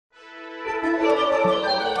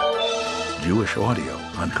Jewish audio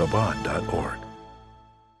on Chabad.org.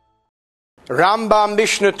 Rambam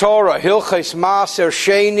Mishneh Torah, Hilchos Maaser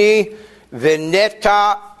Sheini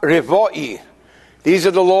V'neta Revoi. These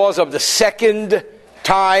are the laws of the second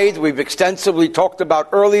tithe we've extensively talked about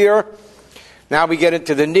earlier. Now we get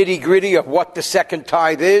into the nitty-gritty of what the second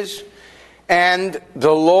tithe is, and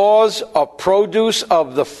the laws of produce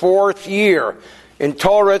of the fourth year. In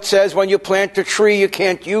Torah it says when you plant a tree you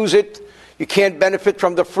can't use it, you can't benefit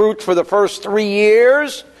from the fruit for the first 3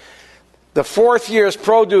 years. The fourth year's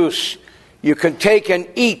produce you can take and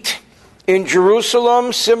eat in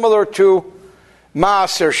Jerusalem, similar to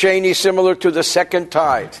Maaser, Sheini, similar to the second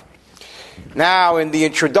tithe. Now, in the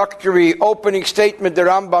introductory opening statement, the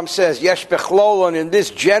Rambam says, Yesh bechlolon, in this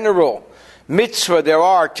general mitzvah, there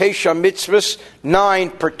are Tesha mitzvahs, 9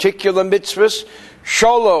 particular mitzvahs,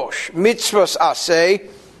 Sholosh mitzvahs aseh,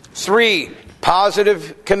 3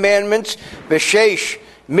 positive commandments, Veshesh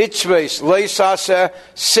mitzvahs leis aseh,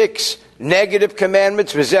 6 negative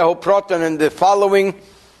commandments, V'zehu proton, and the following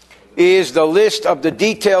is the list of the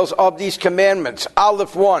details of these commandments.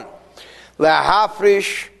 Aleph 1,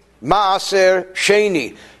 Lahafrish Maaser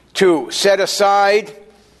Sheini, to set aside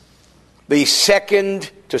the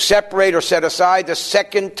second, to separate or set aside the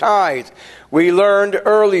second tithe. We learned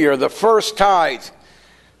earlier the first tithe,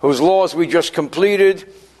 whose laws we just completed,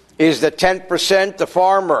 is the 10% the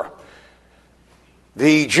farmer,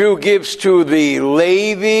 the Jew, gives to the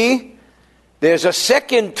Levi. There's a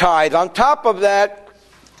second tithe on top of that,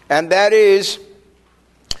 and that is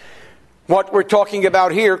what we're talking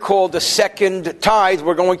about here, called the second tithe.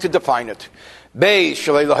 We're going to define it.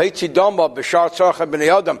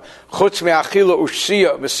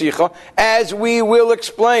 As we will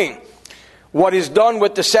explain, what is done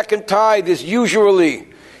with the second tithe is usually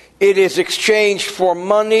it is exchanged for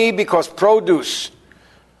money, because produce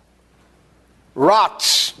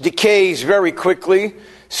rots, decays very quickly.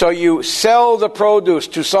 So you sell the produce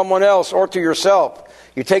to someone else or to yourself.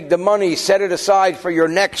 You take the money, set it aside for your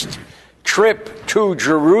next trip to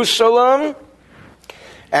Jerusalem,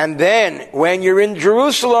 and then when you're in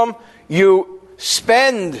Jerusalem, you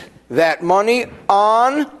spend that money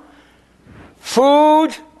on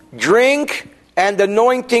food, drink, and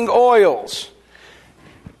anointing oils.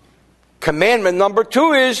 Commandment number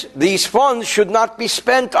 2 is these funds should not be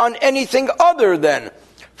spent on anything other than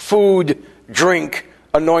food, drink,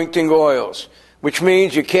 anointing oils, which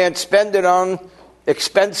means you can't spend it on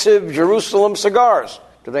expensive Jerusalem cigars.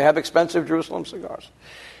 Do they have expensive Jerusalem cigars?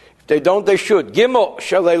 If they don't, they should. Gimel,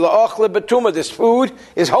 shalei la'ochle betuma. This food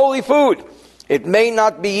is holy food. It may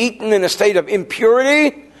not be eaten in a state of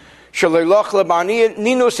impurity. Shalei la'ochle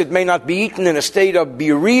ba'ninus. It may not be eaten in a state of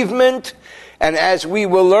bereavement. And as we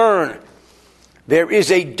will learn, there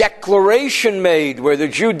is a declaration made where the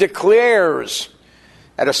Jew declares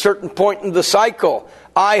at a certain point in the cycle,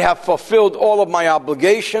 I have fulfilled all of my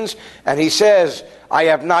obligations. And he says, I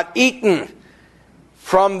have not eaten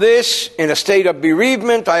from this in a state of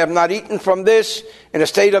bereavement. I have not eaten from this in a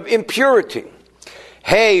state of impurity.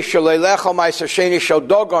 Hey, shalelecha ma'aser sheini shel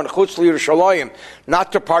dogon chutz liYerushalayim,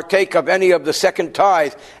 not to partake of any of the second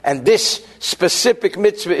tithe. And this specific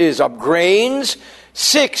mitzvah is of grains.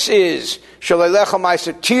 6 is shalelecha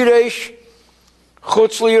ma'aser tiresh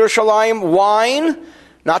chutz liYerushalayim, wine,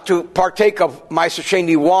 not to partake of Maaser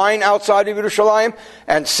Sheini wine outside of Yerushalayim.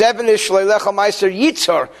 And 7 is Shleilecha Maaser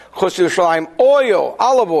Yitzhar Chutz Yerushalayim, oil,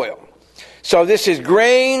 olive oil. So this is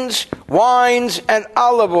grains, wines, and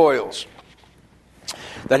olive oils.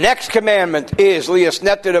 The next commandment is Lias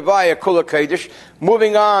Neter Avaya Kula Kodesh.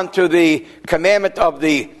 Moving on to the commandment of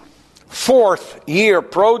the fourth year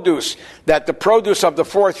produce, that the produce of the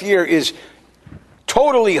fourth year is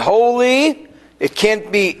totally holy. It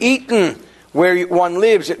can't be eaten where one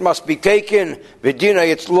lives. It must be taken. V'dina,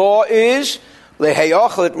 its law is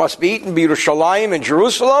leheyochel, it must be eaten b'Yerushalayim, in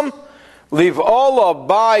Jerusalem. Liv'ola,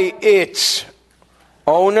 by its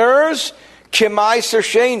owners. K'maaser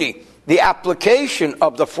Sheini, the application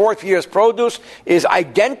of the fourth year's produce is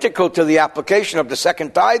identical to the application of the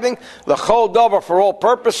second tithing. L'chol davar, for all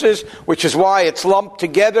purposes, which is why it's lumped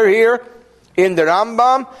together here in the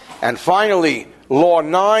Rambam. And finally, Law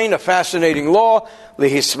 9, a fascinating law,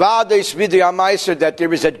 lihisvades v'di Maaser, that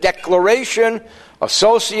there is a declaration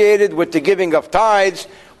associated with the giving of tithes,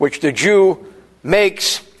 which the Jew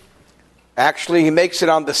makes. Actually, he makes it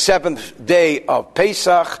on the 7th day of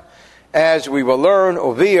Pesach, as we will learn,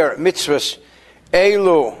 Ovir mitzvahs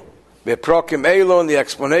elu, beprokim elu, and the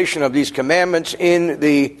explanation of these commandments in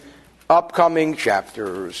the upcoming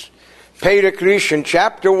chapters. Perek Rishon,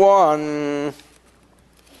 chapter 1.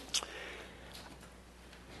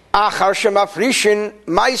 Achar shemafrishin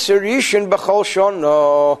Maaser Rishon b'chol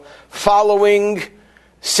shana, following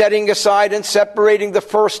setting aside and separating the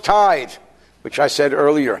first tithe, which I said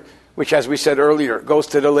earlier, which, as we said earlier, goes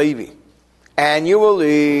to the Levi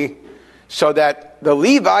annually, so that the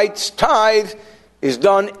Levites' tithe is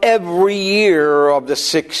done every year of the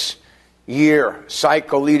 6-year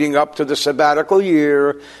cycle leading up to the sabbatical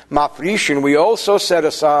year. Mafrishin, we also set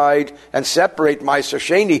aside and separate Maaser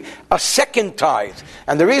Sheini, a second tithe.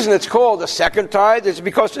 And the reason it's called a second tithe is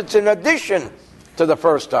because it's in addition to the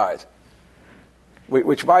first tithe.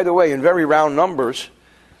 Which, by the way, in very round numbers,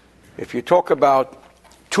 if you talk about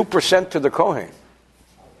 2% to the Kohen,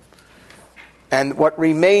 and what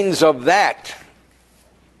remains of that,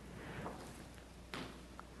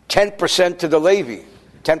 10% to the Levi,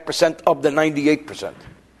 10% of the 98%.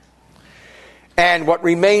 And what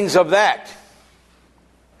remains of that,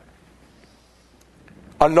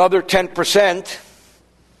 another 10%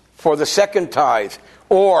 for the second tithe,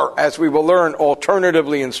 or, as we will learn,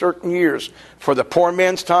 alternatively in certain years, for the poor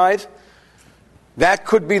man's tithe. That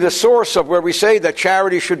could be the source of where we say that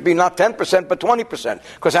charity should be not 10% but 20%,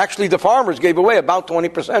 because actually the farmers gave away about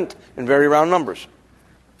 20% in very round numbers.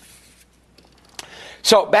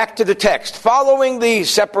 So, back to the text. Following the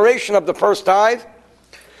separation of the first tithe,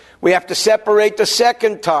 we have to separate the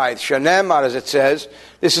second tithe. Shenemar, as it says,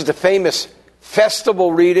 this is the famous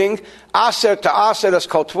festival reading. Aser to aser es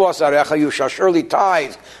kol tuas arecha, you shall surely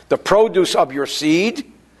tithe the produce of your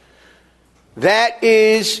seed. That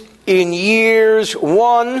is in years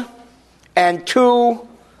 1 and 2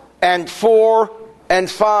 and 4 and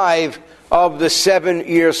 5 of the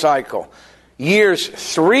 7-year cycle. Years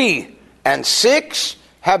 3 and 6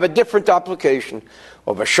 have a different application.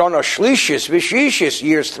 Of Shana Shlishis, Vishishis,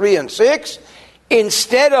 years 3 and 6,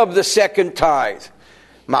 instead of the second tithe.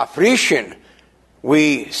 Mafrishin,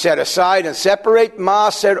 we set aside and separate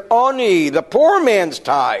Maaser Oni, the poor man's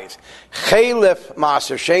tithe. Chelef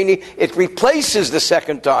Maaser Sheini, it replaces the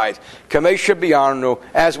second tithe. Kamesha Biarnu,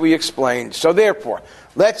 as we explained. So therefore,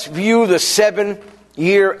 let's view the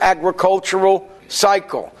 7-year agricultural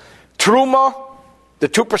cycle. Truma, the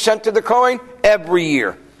 2% to the Kohen, every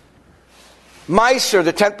year. Maaser,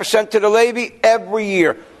 the 10% to the Levi, every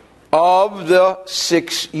year of the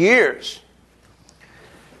 6 years.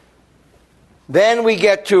 Then we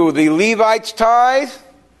get to the Levites' tithe,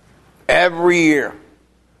 every year.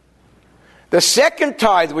 The second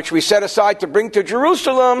tithe, which we set aside to bring to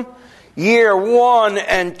Jerusalem, year 1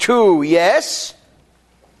 and 2, yes.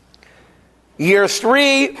 Year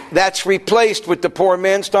 3, that's replaced with the poor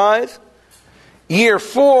man's tithe. Year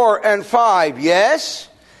 4 and 5, yes.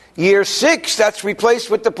 Year 6, that's replaced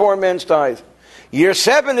with the poor man's tithe. Year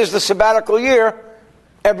 7 is the sabbatical year.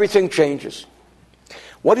 Everything changes.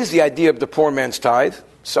 What is the idea of the poor man's tithe?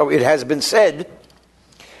 So it has been said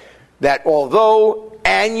that although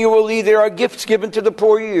annually there are gifts given to the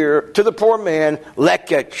poor man,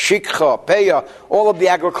 leket, shikha, peya, all of the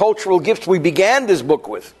agricultural gifts we began this book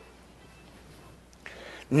with.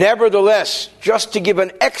 Nevertheless, just to give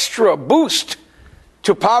an extra boost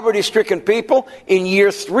to poverty-stricken people, in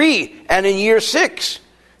year 3 and in year 6,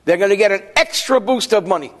 they're going to get an extra boost of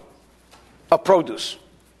money, of produce,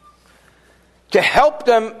 to help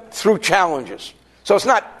them through challenges. So it's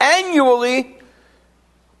not annually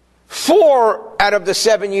 4 out of the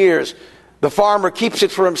 7 years the farmer keeps it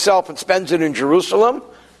for himself and spends it in Jerusalem,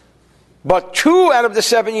 but 2 out of the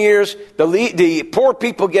 7 years the poor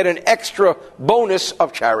people get an extra bonus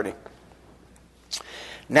of charity.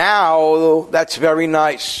 Now, that's very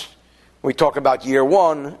nice. We talk about year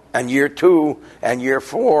 1 and year 2 and year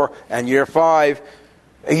 4 and year 5.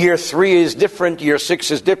 Year 3 is different. Year 6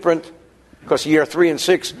 is different. Because year 3 and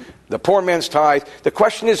 6, the poor man's tithe. The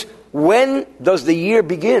question is, when does the year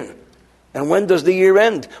begin? And when does the year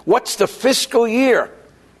end? What's the fiscal year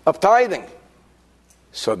of tithing?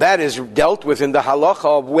 So that is dealt with in the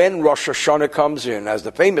halacha of when Rosh Hashanah comes in. As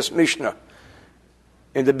the famous Mishnah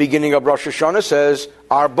in the beginning of Rosh Hashanah says,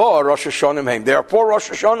 Arba Rosh Hashanah Heim. There are 4 Rosh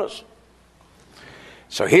Hashanahs.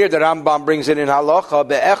 So here the Rambam brings it in halacha,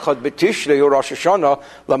 be'echad betishrei Rosh Hashanah,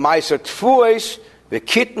 l'maiser tfues,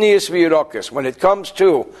 ve'kitnius v'yirokes. When it comes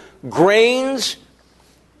to grains,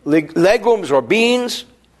 legumes or beans,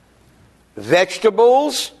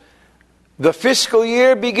 vegetables, the fiscal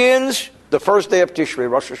year begins the first day of Tishrei,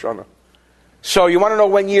 Rosh Hashanah. So you want to know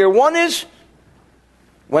when year 1 is?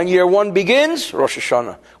 When year 1 begins, Rosh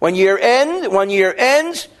Hashanah. When year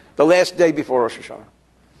ends, the last day before Rosh Hashanah.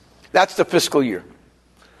 That's the fiscal year.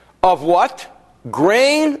 Of what?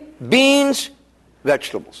 Grain, beans,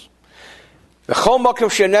 vegetables. In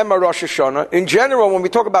general, when we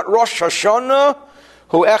talk about Rosh Hashanah,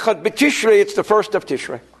 hu echad b'tishrei, it's the first of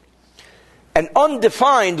Tishrei. an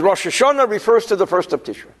undefined Rosh Hashanah refers to the first of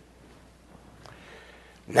Tishrei.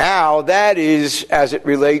 Now, that is as it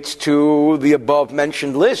relates to the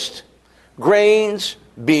above-mentioned list. Grains,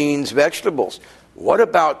 beans, vegetables. What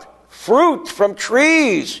about fruit from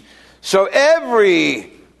trees? So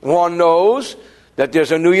everyone knows that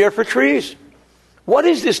there's a new year for trees. What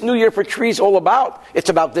is this new year for trees all about? It's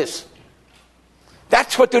about this.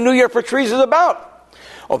 That's what the new year for trees is about.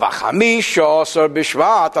 On the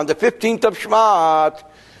 15th of Shvat,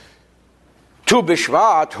 Tu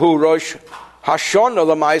B'Shvat, Hu Rosh Hashanah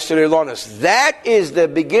L'Maaser Elonis. That is the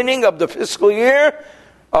beginning of the fiscal year,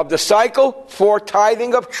 of the cycle for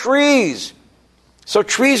tithing of trees. So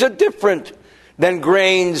trees are different than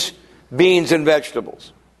grains, beans, and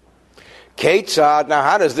vegetables. Ketzad, now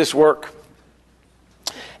how does this work?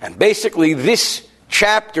 And basically this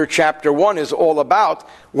chapter 1, is all about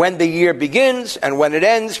when the year begins and when it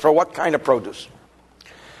ends for what kind of produce.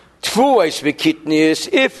 Tfuos v'kitnius,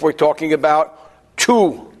 if we're talking about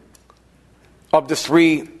two of the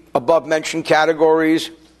three above mentioned categories,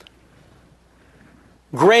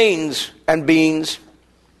 grains and beans,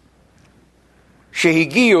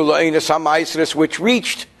 shehigiyu la'enes ha'maisres, which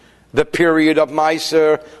reached the period of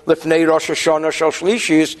Maaser lifnei Rosh Hashanah shel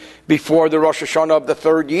Shlishis, before the Rosh Hashanah of the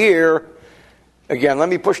third year. Again, let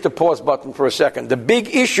me push the pause button for a second. The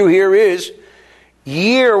big issue here is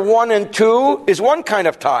year 1 and 2 is one kind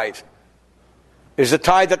of tithe. Is the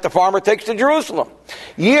tithe that the farmer takes to Jerusalem.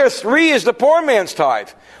 Year 3 is the poor man's tithe.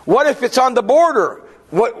 What if it's on the border?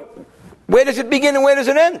 Where does it begin and where does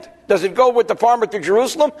it end? Does it go with the farmer to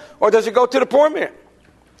Jerusalem, or does it go to the poor man?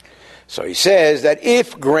 So he says that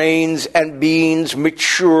if grains and beans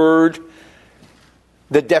matured,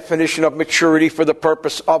 the definition of maturity for the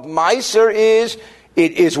purpose of Maaser is,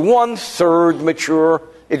 it is 1/3 mature.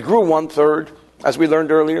 It grew 1/3, as we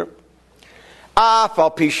learned earlier.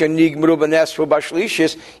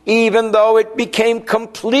 Even though it became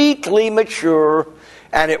completely mature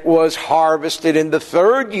and it was harvested in the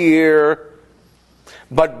third year,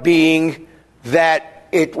 but being that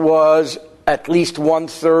it was at least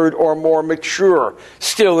 1/3 or more mature,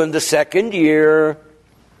 still in the second year,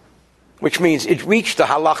 which means it reached the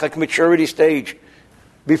halachic maturity stage.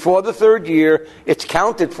 Before the third year, it's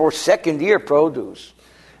counted for second year produce.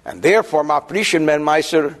 And therefore, mafrishin men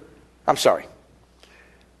Maaser, mafrishin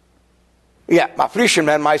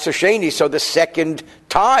men Maaser Sheini, so the second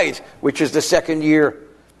tithe, which is the second year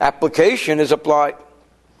application, is applied.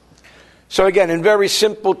 So again, in very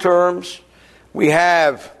simple terms, we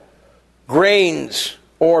have grains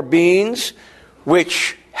or beans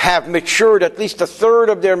which have matured at least 1/3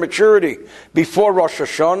 of their maturity before Rosh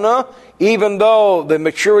Hashanah, even though the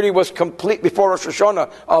maturity was complete before Rosh Hashanah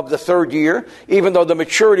of the third year, even though the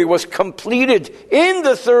maturity was completed in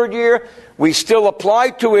the third year, we still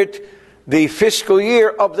apply to it the fiscal year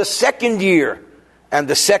of the second year, and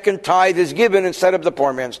the second tithe is given instead of the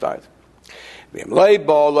poor man's tithe. But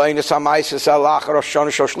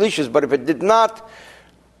if it did not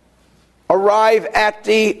arrive at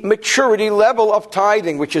the maturity level of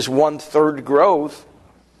tithing, which is 1/3 growth,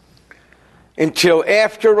 until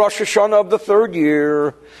after Rosh Hashanah of the third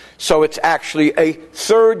year, so it's actually a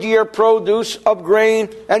third year produce of grain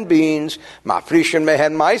and beans, mafrishin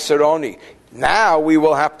mehen Maaser oni. Now we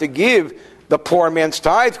will have to give the poor man's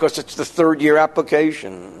tithe because it's the third year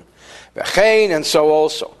application. And so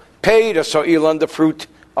also, paid a so'ilan, the fruit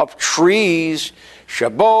of trees.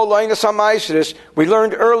 Shabo Lainas HaMaisris. We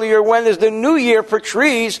learned earlier, when is the new year for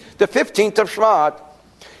trees? The 15th of Shvat.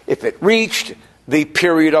 If it reached the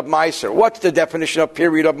period of Maaser. What's the definition of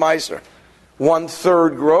period of Maaser?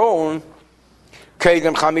 1/3 grown.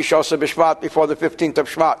 Kedem Chamishasa B'Shvat, before the 15th of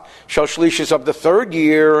Shvat. Shal Shlishis of the third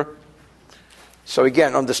year. So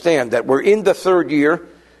again, understand that we're in the third year.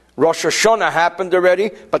 Rosh Hashanah happened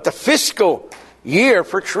already, but the fiscal year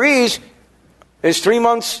for trees is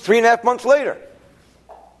 3.5 months later.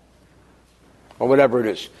 Or whatever it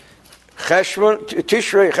is.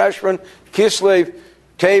 Tishrei, Cheshvan, Kislev,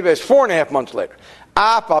 Teves, 4.5 months later.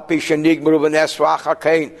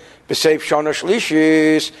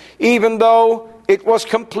 Even though it was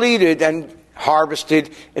completed and harvested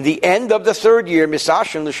in the end of the third year,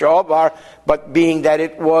 Misashin l'shavar, but being that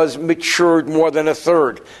it was matured more than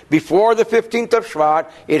 1/3. Before the 15th of Shvat,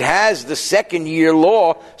 it has the second year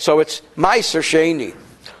law, so it's Maaser Sheini.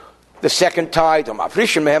 The second tithe,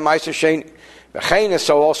 Mafrishim mehem Maaser Sheini.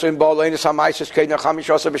 So also in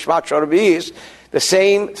the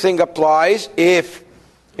same thing applies if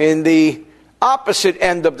in the opposite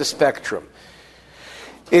end of the spectrum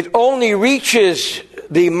it only reaches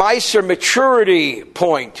the Maaser maturity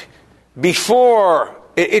point before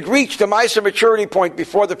it reached the Maaser maturity point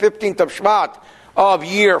before the 15th of Shvat of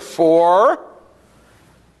year 4.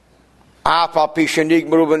 Before the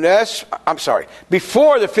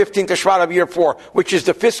 15th of Shvat of year 4, which is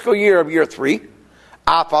the fiscal year of year 3.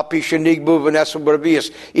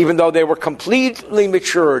 Even though they were completely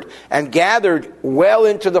matured and gathered well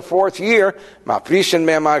into the 4th year,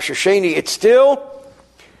 it's still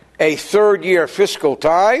a 3rd year fiscal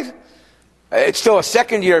tithe. It's still a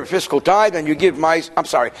 2nd year fiscal tithe, and you give still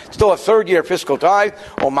a 3rd year fiscal tithe,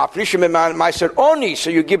 or Maaser Oni, so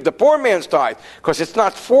you give the poor man's tithe, because it's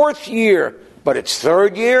not 4th year, but it's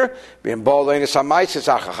 3rd year.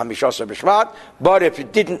 But if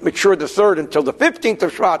it didn't mature the 3rd until the 15th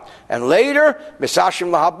of Shvat, and later,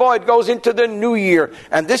 it goes into the new year.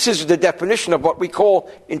 And this is the definition of what we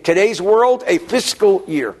call, in today's world, a fiscal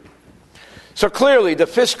year. So clearly, the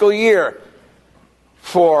fiscal year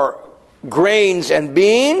for grains and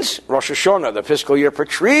beans, Rosh Hashanah, the fiscal year for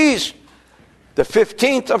trees, the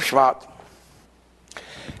 15th of Shvat.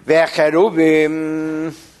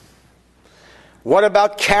 What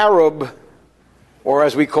about carob, or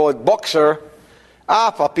as we call it, boxer?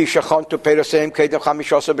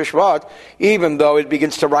 Even though it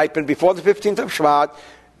begins to ripen before the 15th of Shvat,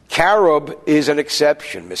 carob is an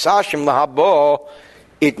exception.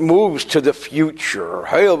 It moves to the future.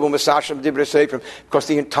 Because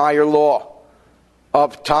the entire law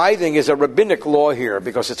of tithing is a rabbinic law here,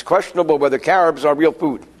 because it's questionable whether carobs are real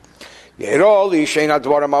food. So the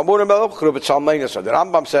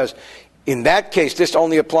Rambam says, in that case, this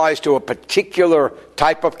only applies to a particular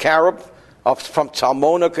type of carob, from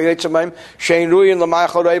Talmona,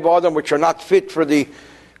 which are not fit for the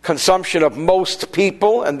consumption of most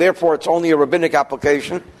people, and therefore it's only a rabbinic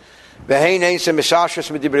application. But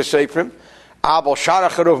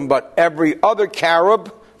every other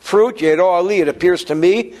carob fruit, it appears to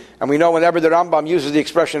me, and we know whenever the Rambam uses the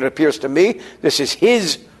expression, it appears to me, this is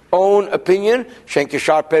his own opinion,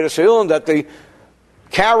 that the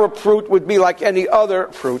carob fruit would be like any other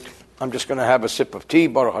fruit. I'm just going to have a sip of tea.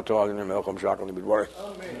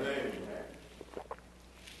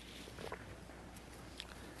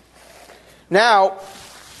 Now,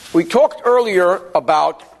 we talked earlier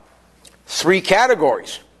about 3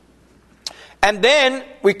 categories. And then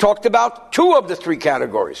we talked about 2 of the 3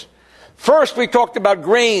 categories. First, we talked about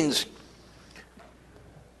grains,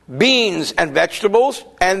 beans, and vegetables.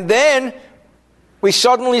 And then we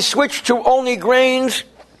suddenly switched to only grains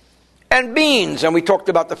and beans. And we talked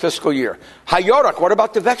about the fiscal year. Hayorak, what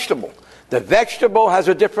about the vegetable? The vegetable has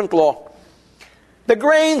a different law. The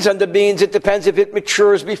grains and the beans, it depends if it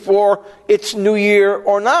matures before its new year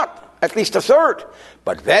or not. At least a 3rd.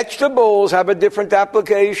 But vegetables have a different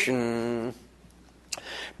application.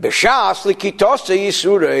 It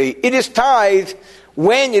is tithed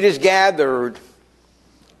when it is gathered,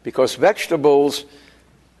 because vegetables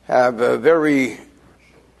have a very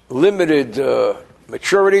limited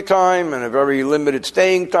maturity time and a very limited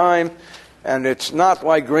staying time, and it's not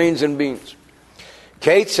like grains and beans.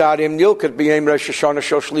 If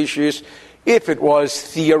it was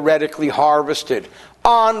theoretically harvested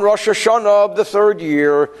on Rosh Hashanah of the 3rd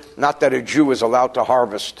year, not that a Jew is allowed to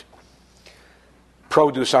harvest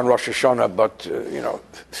produce on Rosh Hashanah, but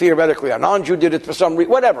theoretically a non-Jew did it for some reason,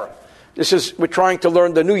 whatever. We're trying to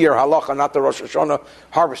learn the New Year halacha, not the Rosh Hashanah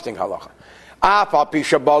harvesting halacha.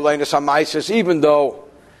 Even though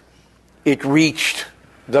it reached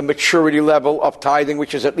the maturity level of tithing,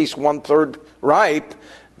 which is at least 1/3 ripe,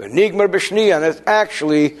 the nigmar b'shniya, and it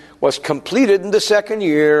actually was completed in the 2nd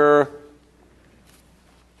year.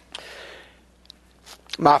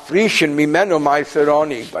 Mafrishin mimenu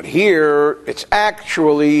ma'aseroni, but here it's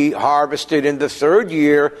actually harvested in the 3rd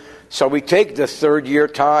year, so we take the 3rd year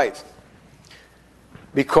tithe.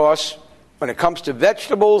 Because when it comes to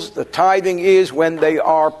vegetables, the tithing is when they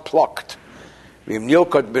are plucked. And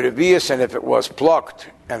if it was plucked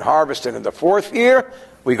and harvested in the 4th year,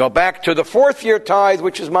 we go back to the 4th year tithe,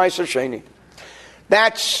 which is Maaser Sheini.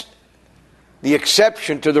 That's the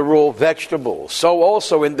exception to the rule of vegetables. So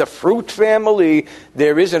also in the fruit family,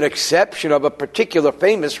 there is an exception of a particular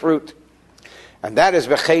famous fruit. And that is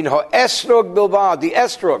v'chein ha'esrog bilvad, the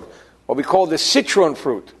estrog, what we call the citron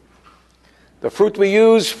fruit. The fruit we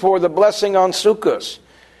use for the blessing on Sukkos.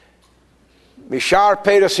 Mishar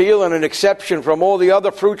Peiras Ha'il, and an exception from all the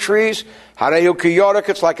other fruit trees. Harehu kiyorik,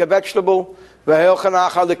 it's like a vegetable.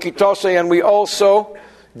 V'hilchanacha l'kitose, and we also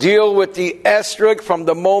deal with the estrog from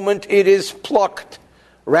the moment it is plucked,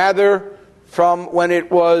 rather from when it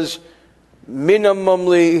was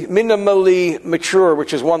minimally mature,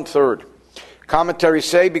 which is 1/3. Commentaries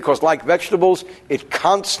say because like vegetables, it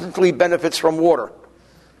constantly benefits from water.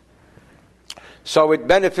 So it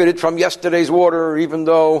benefited from yesterday's water, even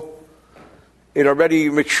though it already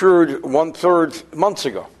matured 1/3 months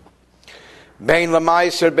ago. Bein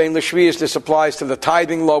Maaser, bein l'shvius, this applies to the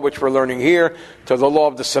tithing law, which we're learning here, to the law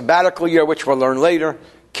of the sabbatical year, which we'll learn later.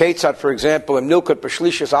 Ketzad, for example, in Nilkut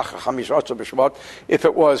B'Shlishis Achar Chamish Otzah B'Shvat, if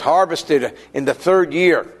it was harvested in the 3rd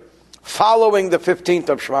year, following the 15th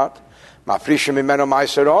of Shvat, Mafrishim Mimeno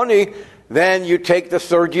Maaser Oni, then you take the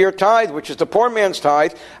 3rd year tithe, which is the poor man's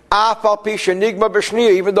tithe, Af Al Pi Shenigma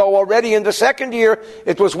B'Shniya, even though already in the 2nd year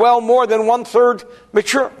it was well more than 1/3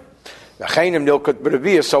 mature.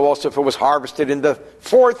 So also if it was harvested in the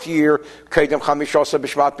 4th year, before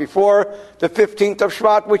the 15th of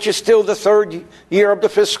Shvat, which is still the 3rd year of the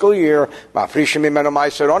fiscal year,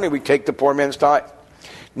 we take the poor man's tithe.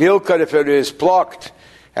 Nilkut, if it is plucked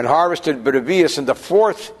and harvested in the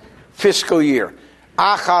 4th fiscal year,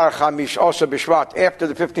 after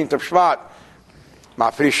the 15th of Shvat,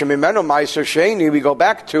 we go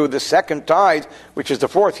back to the 2nd tithe, which is the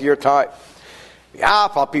 4th year tithe. And now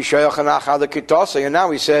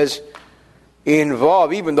he says, in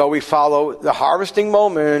Vav, even though we follow the harvesting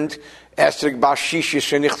moment, an estrog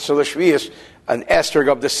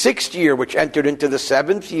of the 6th year, which entered into the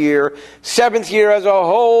 7th year. 7th year as a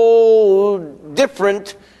whole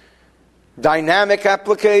different dynamic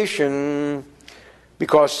application,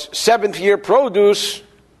 because 7th year produce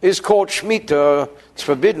is called Shemitah. It's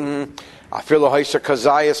forbidden.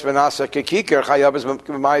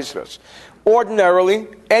 Ordinarily,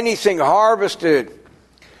 anything harvested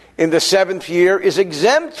in the 7th year is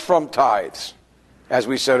exempt from tithes, as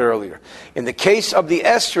we said earlier. In the case of the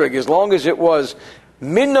estrog, as long as it was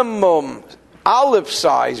minimum olive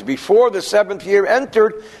size before the 7th year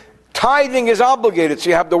entered, tithing is obligated. So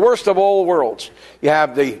you have the worst of all worlds. You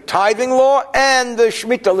have the tithing law and the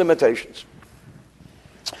Shemitah limitations.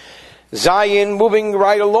 Zayin, moving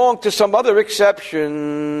right along to some other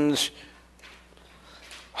exceptions.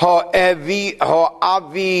 Ha'avi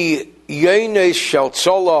yenes shel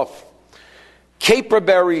tzolof, caper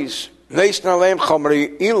berries, they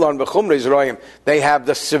have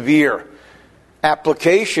the severe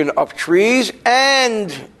application of trees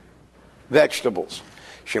and vegetables.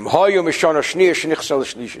 What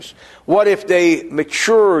if they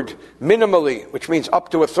matured minimally, which means up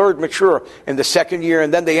to a 3rd mature in the 2nd year,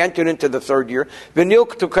 and then they entered into the 3rd year, and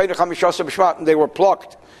they were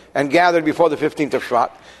plucked and gathered before the 15th of Shvat?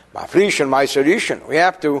 We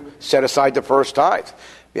have to set aside the first tithe.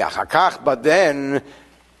 But then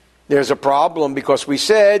there's a problem, because we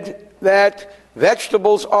said that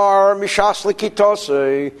vegetables are mishas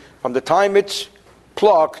l'kitosei. From the time it's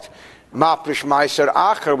plucked, maprish maaser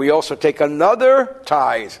acher, we also take another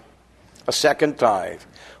tithe, a 2nd tithe.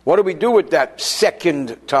 What do we do with that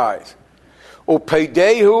 2nd tithe?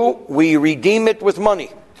 Upeidehu, we redeem it with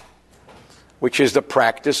money, which is the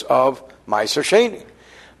practice of Maaser Sheini.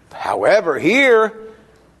 However, here,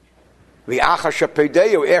 the achasha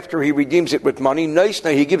peidehu, after he redeems it with money,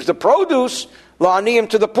 noisna, he gives the produce la'aniyim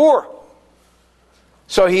to the poor.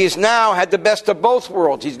 So he's now had the best of both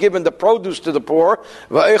worlds. He's given the produce to the poor.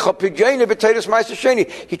 He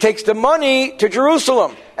takes the money to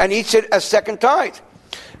Jerusalem and eats it as 2nd tithe.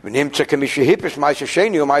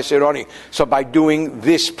 So by doing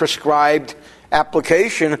this prescribed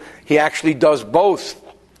application, he actually does both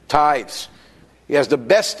tithes. He has the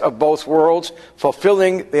best of both worlds,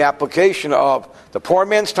 fulfilling the application of the poor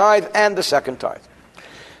man's tithe and the 2nd tithe.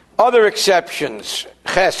 Other exceptions: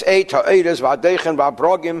 ches, eit, ha'edes, v'adechen,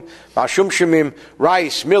 v'abrogim, v'ashumshimim,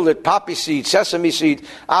 rice, millet, poppy seed, sesame seed,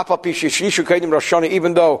 apapi shishishu kedim Rosh Hashanah,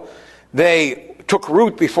 even though they took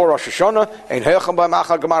root before Rosh Hashanah, ein heichem b'hem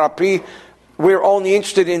achar gemar apri, we're only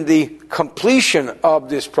interested in the completion of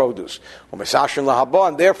this produce. And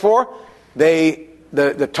therefore,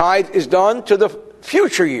 the tithe is done to the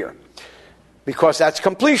future year, because that's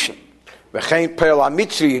completion.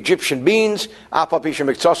 Egyptian beans, some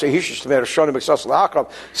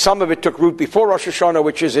of it took root before Rosh Hashanah,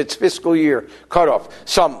 which is its fiscal year cutoff.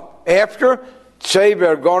 Some after.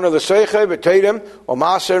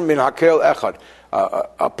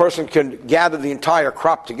 A person can gather the entire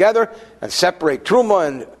crop together and separate truma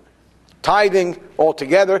and tithing all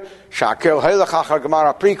together,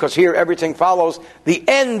 because here everything follows the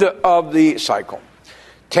end of the cycle.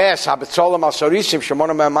 Here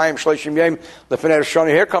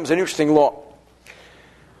comes an interesting law.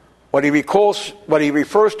 What he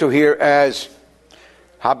refers to here as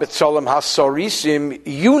habitzolam hasorisim,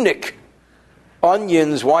 eunuch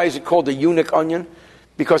onions. Why is it called a eunuch onion?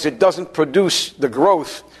 Because it doesn't produce the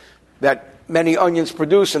growth that many onions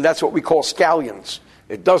produce, and that's what we call scallions.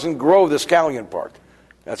 It doesn't grow the scallion part.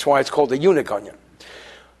 That's why it's called a eunuch onion.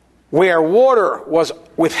 where water was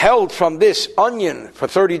withheld from this onion for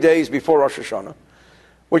 30 days before Rosh Hashanah,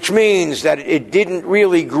 which means that it didn't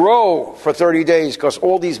really grow for 30 days because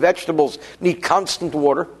all these vegetables need constant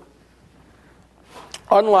water.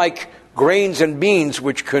 Unlike grains and beans,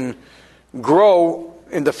 which can grow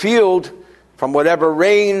in the field from whatever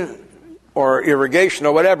rain or irrigation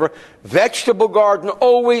or whatever, vegetable garden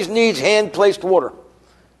always needs hand-placed water.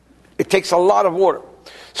 It takes a lot of water.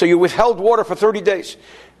 So you withheld water for 30 days.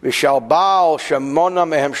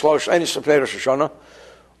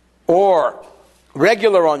 Or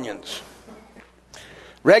regular onions.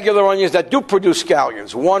 Regular onions that do produce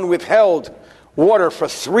scallions. One withheld water for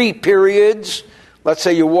 3 periods. Let's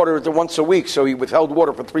say you water it once a week, so you withheld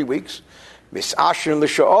water for 3 weeks.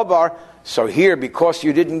 So here, because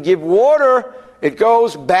you didn't give water, it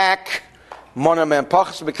goes back.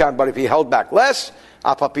 But if he held back less,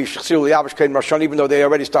 even though they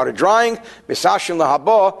already started drying,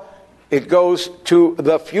 it goes to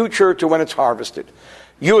the future, to when it's harvested.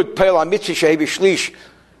 Yud Pel Amitzi Shehevi Shlish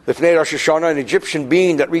Lifnei Rosh Hashanah, an Egyptian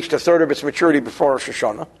bean that reached a third of its maturity before Rosh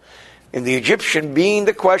Hashanah. In the Egyptian bean,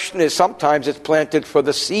 the question is, sometimes it's planted for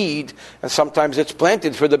the seed, and sometimes it's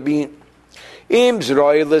planted for the bean. Im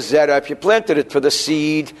Zroi Lezera, if you planted it for the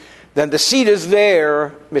seed, then the seed is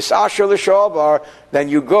there. Misasher L'Shavar, then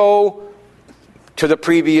you go to the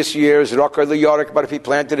previous year's Rakar L'Yorik, but if he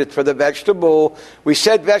planted it for the vegetable, we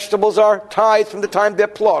said vegetables are tithed from the time they're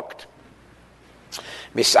plucked.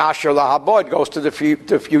 Misasher Lahabo, it goes to the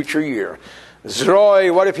future year.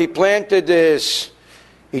 Zroi, what if he planted this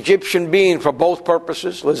Egyptian bean for both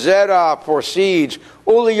purposes? Lezera, for seeds,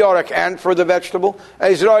 Uli Yorik, and for the vegetable.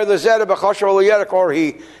 Zroi Lezera b'chasher Uli Yorik, or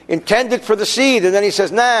he intended for the seed, and then he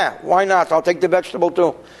says, nah, why not? I'll take the vegetable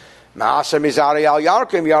too. Maaser mizari al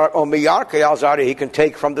yarkim or miyarke al zari, he can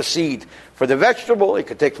take from the seed for the vegetable, he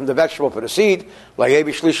can take from the vegetable for the seed.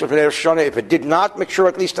 If it did not mature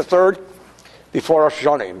at least a third before Rosh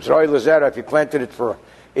Hashanah, Zroi Lezera, if you planted it for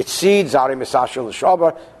its seed, zari misasher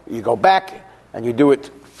l'shabar, you go back and you do it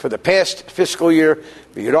for the past fiscal year,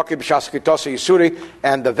 and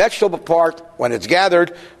the vegetable part, when it's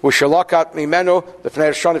gathered, if it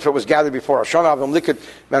was gathered before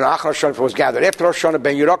Hashanah, if it was gathered after Hashanah,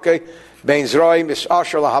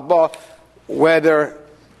 whether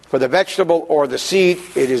for the vegetable or the seed,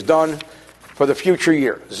 it is done for the future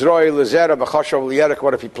year.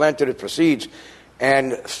 What if he planted it for seeds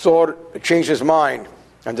and changed his mind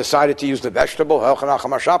and decided to use the vegetable?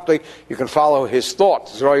 You can follow his thought.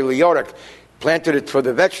 Zroi Liyorik planted it for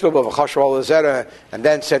the vegetable, and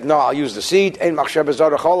then said, no, I'll use the seed.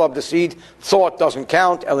 The seed thought doesn't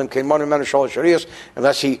count,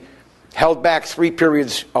 unless he held back 3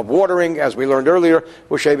 periods of watering, as we learned earlier,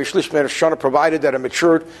 provided that it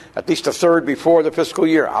matured at least a third before the fiscal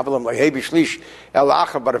year. But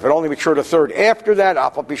if it only matured a third after that,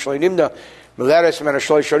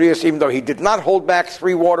 even though he did not hold back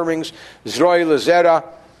 3 waterings, Zroi Lezera,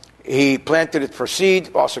 he planted it for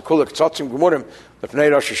seed,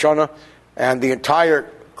 and the entire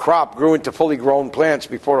crop grew into fully grown plants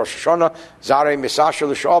before Rosh Hashanah. Zare misasher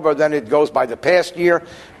l'shabar, then it goes by the past year.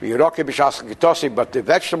 But the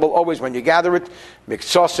vegetable, always when you gather it, only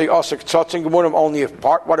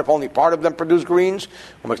if only part of them produce greens,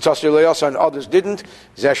 and others didn't.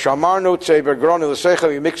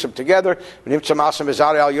 You mix them together,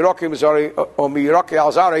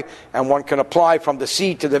 and one can apply from the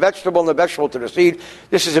seed to the vegetable and the vegetable to the seed.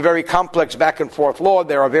 This is a very complex back and forth law.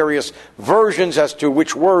 There are various versions as to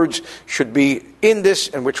which words should be in this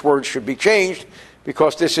and which words should be changed,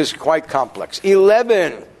 because this is quite complex.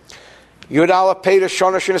 11. Yudala Peda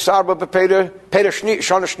Shona Shinisarba Bepeda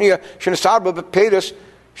Shona Shnia Shinisarba Bepedas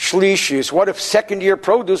Shlishis. What if second year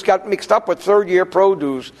produce got mixed up with third year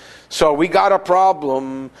produce? So we got a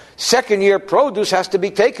problem. Second year produce has to be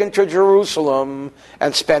taken to Jerusalem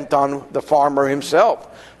and spent on the farmer himself.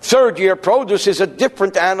 Third year produce is a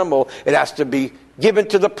different animal. It has to be given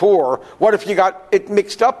to the poor. What if you got it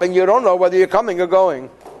mixed up and you don't know whether you're coming or going?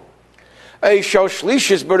 A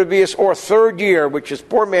shlishis b'revius, or third year, which is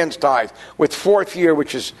poor man's tithe, with fourth year,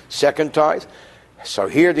 which is second tithe. So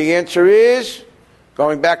here the answer is,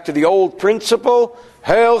 going back to the old principle,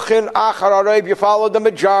 helchin achar arev, you follow the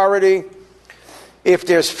majority. If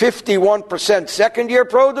there's 51% second year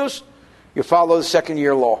produce, you follow the second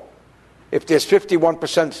year law. If there's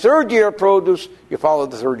 51% third year produce, you follow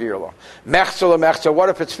the third year law. Mechza lemechza, what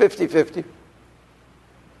if it's 50-50?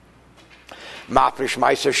 Mafresh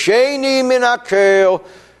Maaser Sheini minakel.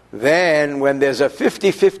 Then, when there's a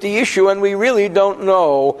 50-50 issue and we really don't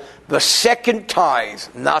know, the second tithe,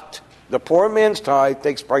 not the poor man's tithe,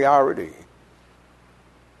 takes priority.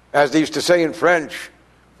 As they used to say in French,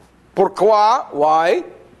 Pourquoi? Why?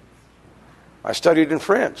 I studied in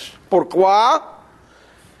France. Pourquoi?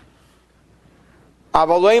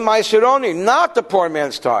 Avalei Maaser, not the poor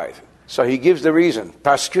man's tithe. So he gives the reason.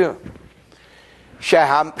 Parce que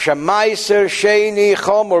Maaser Sheini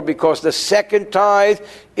Chomer, because the second tithe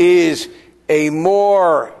is a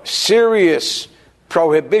more serious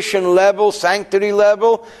prohibition level, sanctity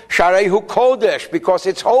level. Sharehu Kodesh, because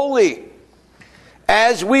it's holy.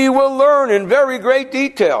 As we will learn in very great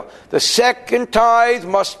detail, the second tithe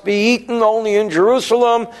must be eaten only in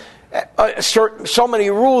Jerusalem. So many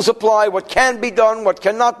rules apply, what can be done, what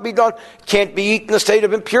cannot be done, can't be eaten in a state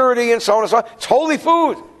of impurity, and so on and so on. It's holy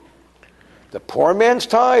food. The poor man's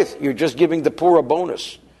tithe, you're just giving the poor a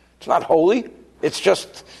bonus. It's not holy. It's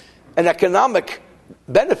just an economic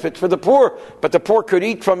benefit for the poor, but the poor could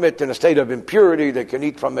eat from it in a state of impurity. They can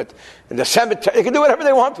eat from it in the cemetery. They can do whatever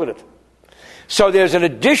they want with it. So there's an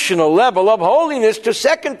additional level of holiness to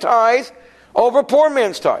second tithe over poor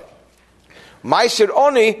man's tithe. Maaser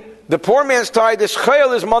Oni, the poor man's tithe, is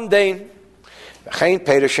chayil, is mundane.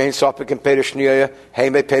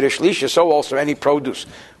 So also any produce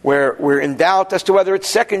where we're in doubt as to whether it's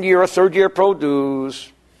second year or third year produce.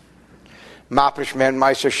 Maprish man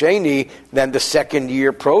Maaser Sheini, then the second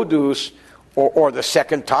year produce or the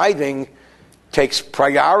second tithing takes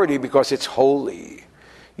priority because it's holy.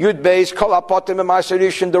 Yud Beis Kol Apotim Maaser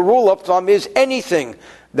Rishon, the rule of thumb is anything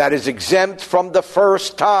that is exempt from the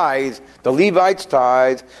first tithe, the Levite's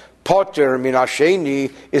tithe, Potter Mina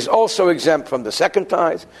Sheini is also exempt from the second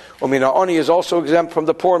tithe, or Mina Oni is also exempt from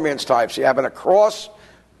the poor man's tithe. So you have an across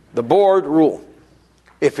the board rule.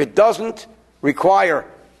 If it doesn't require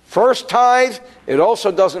first tithe, it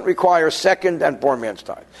also doesn't require second and poor man's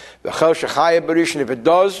tithe. If it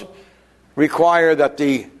does require that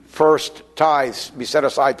the first tithes be set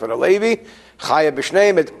aside for the Levi, Chaya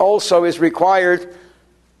B'Shneim, it also is required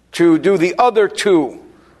to do the other two,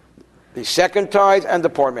 the second tithe and the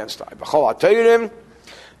poor man's tithe.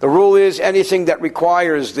 The rule is anything that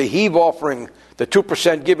requires the heave offering, the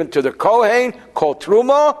 2% given to the Kohen, called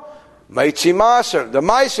Truma, Meitzi Maaser. The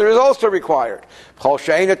Maaser is also required.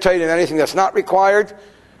 And anything that's not required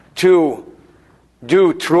to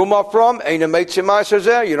do Truma from, Eina Meitzi Maaser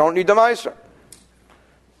Zeh, you don't need the Maaser.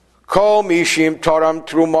 Kol Mishim Toram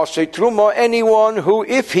Truma Se Truma, anyone who,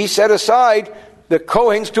 if he set aside the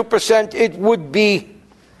Kohen's 2%, it would be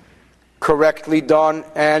correctly done,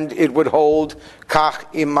 and it would hold Kach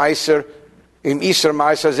im Maaser, im Iser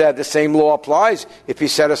Maaser Zeh. The same law applies if he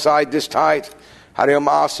set aside this tithe. And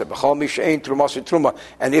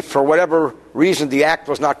if for whatever reason the act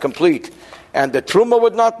was not complete, and the Truma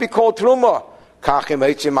would not be called Truma,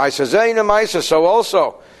 so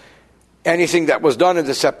also anything that was done in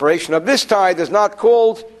the separation of this tithe is not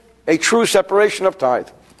called a true separation of tithe.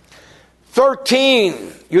 13,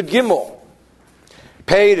 Yud Gimel.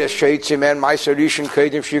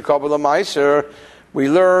 We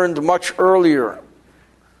learned much earlier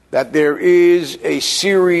that there is a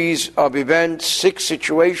series of events, 6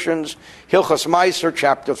 situations, Hilchas Maaser,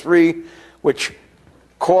 chapter 3, which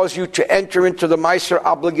cause you to enter into the Maaser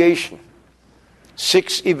obligation.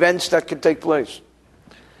 6 events that can take place.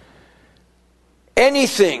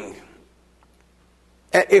 Anything,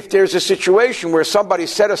 if there's a situation where somebody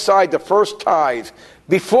set aside the first tithe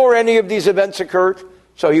before any of these events occurred,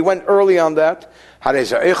 so he went early on that,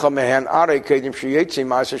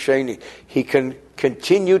 he can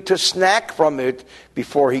continue to snack from it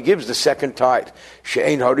before he gives the second tithe.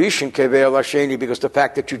 Because the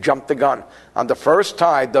fact that you jumped the gun on the first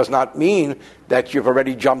tithe does not mean that you've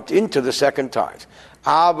already jumped into the second tithe.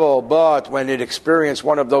 But when it experienced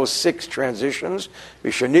one of those 6 transitions,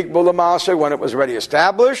 when it was already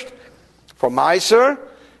established for Maaser,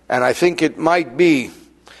 and I think it might be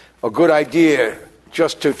a good idea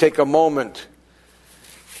just to take a moment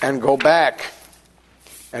and go back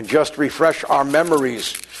and just refresh our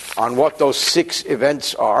memories on what those 6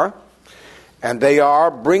 events are. And they are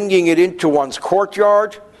bringing it into one's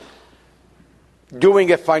courtyard,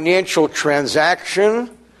 doing a financial transaction,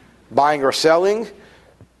 buying or selling,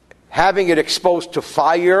 having it exposed to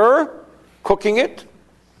fire, cooking it,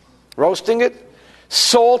 roasting it,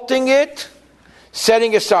 salting it,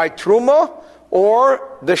 setting aside Truma,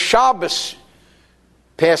 or the Shabbos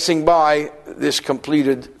passing by this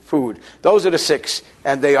completed food. Those are the 6,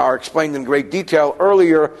 and they are explained in great detail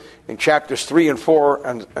earlier in chapters 3 and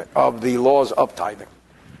 4 of the laws of tithing.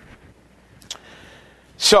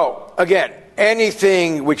 So, again,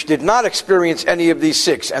 anything which did not experience any of these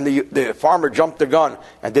 6, and the farmer jumped the gun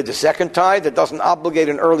and did the second tithe, that doesn't obligate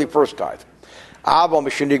an early first tithe.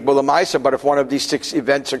 But if one of these 6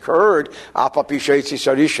 events occurred,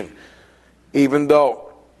 even though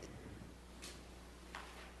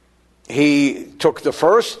he took the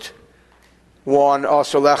first one,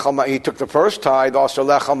 also lechel, he took the first tithe, also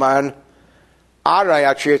lechel man.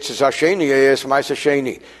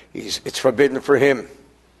 It's forbidden for him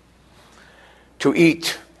to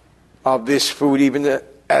eat of this food even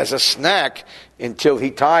as a snack until he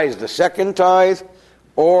tithes the second tithe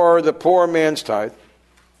or the poor man's tithe.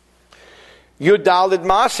 Yudalid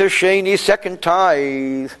Maaser Sheini, second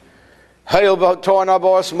tithe.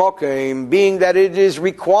 Being that it is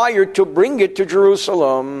required to bring it to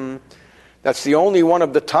Jerusalem. That's the only one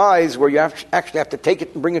of the tithes where you actually have to take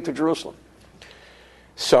it and bring it to Jerusalem.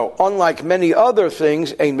 So, unlike many other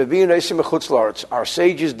things, our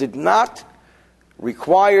sages did not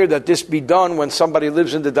require that this be done when somebody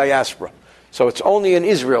lives in the diaspora. So it's only an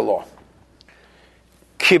Israel law.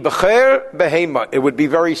 It would be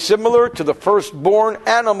very similar to the firstborn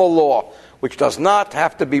animal law, which does not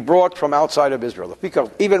have to be brought from outside of Israel,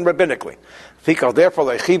 even rabbinically.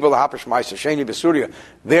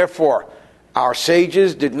 Therefore, our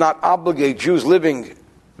sages did not obligate Jews living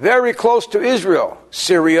very close to Israel,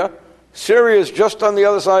 Syria. Syria is just on the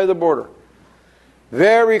other side of the border.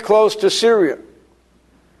 Very close to Syria.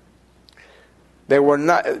 They were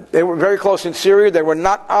very close in Syria. They were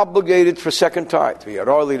not obligated for second tithe.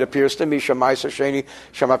 It appears to me, so the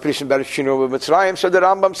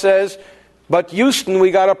Rambam says, but Houston,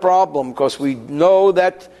 we got a problem because we know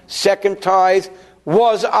that second tithe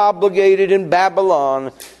was obligated in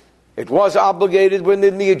Babylon. It was obligated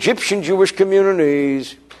within the Egyptian Jewish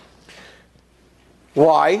communities.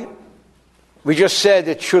 Why? We just said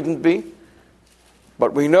it shouldn't be.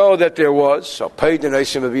 But we know that there was. So, paid in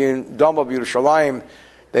Dom of Yerushalayim,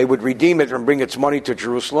 they would redeem it and bring its money to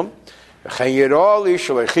Jerusalem. The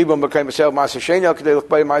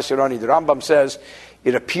Rambam says,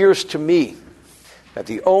 it appears to me that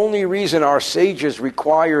the only reason our sages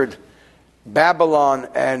required Babylonian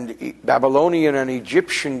and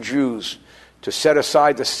Egyptian Jews to set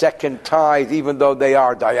aside the second tithe, even though they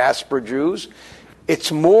are diaspora Jews,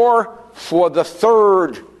 it's more for the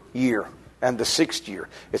third year and the sixth year.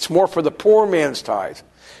 It's more for the poor man's tithe,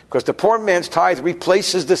 because the poor man's tithe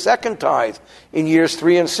replaces the second tithe in years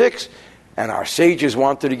 3 and 6, and our sages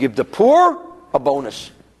wanted to give the poor a bonus,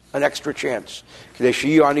 an extra chance, so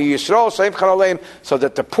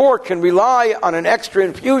that the poor can rely on an extra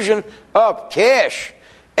infusion of cash.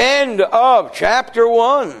 End of chapter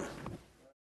 1.